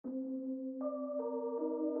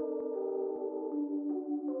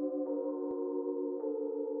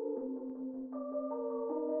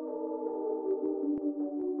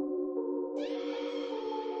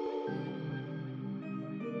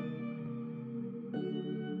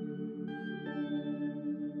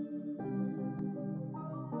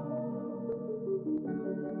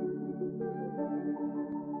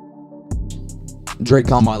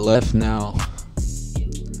Drake on my left now.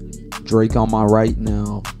 Drake on my right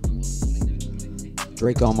now.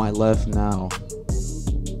 Drake on my left now.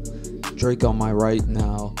 Drake on my right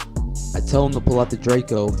now. I tell him to pull out the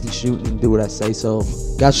Draco. He's shooting and do what I say so.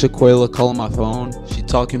 Got Shaqualia calling my phone. She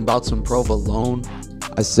talking about some provolone.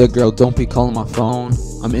 I said, girl, don't be calling my phone.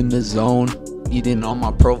 I'm in the zone, eating on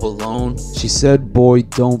my provolone. She said, boy,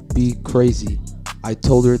 don't be crazy. I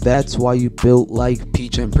told her that's why you built like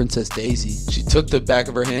Peach and Princess Daisy. She took the back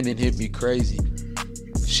of her hand and hit me crazy.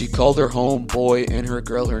 She called her homeboy and her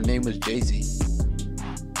girl, her name was Jay-Z.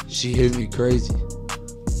 She hit me crazy.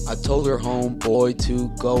 I told her homeboy to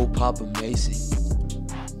go pop a Macy.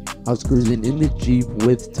 I was cruising in the Jeep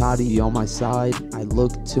with Toddy on my side. I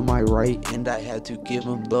looked to my right and I had to give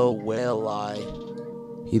him the whale eye.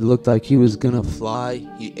 He looked like he was gonna fly.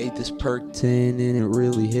 He ate this perk 10 and it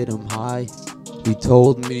really hit him high. He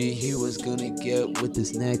told me he was gonna get with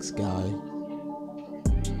this next guy.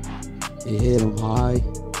 It hit him high.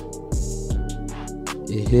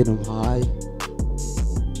 It hit him high.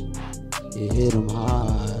 It hit him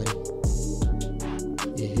high.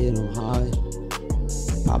 It hit him high.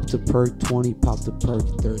 Popped a perk 20, popped a perk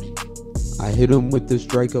 30. I hit him with this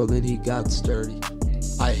Draco, then he got sturdy.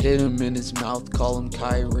 I hit him in his mouth, call him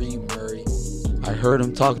Kyrie Murray. I heard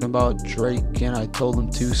him talking about Drake and I told him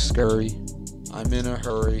to scurry. I'm in a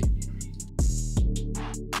hurry.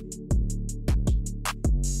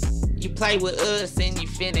 You play with us and you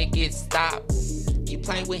finna get stopped. You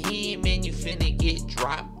play with him and you finna get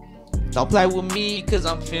dropped. Don't play with me cause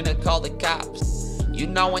I'm finna call the cops. You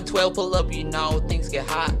know when 12 pull up, you know things get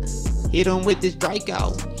hot. Hit him with this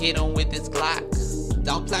Draco, hit him with this Glock.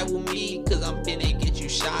 Don't play with me cause I'm finna get you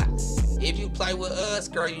shot. If you play with us,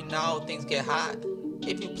 girl, you know things get hot.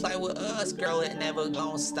 If you play with us, girl, it never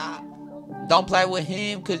gon' stop. Don't play with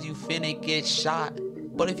him cause you finna get shot.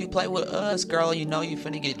 But if you play with us, girl, you know you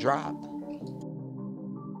finna get dropped.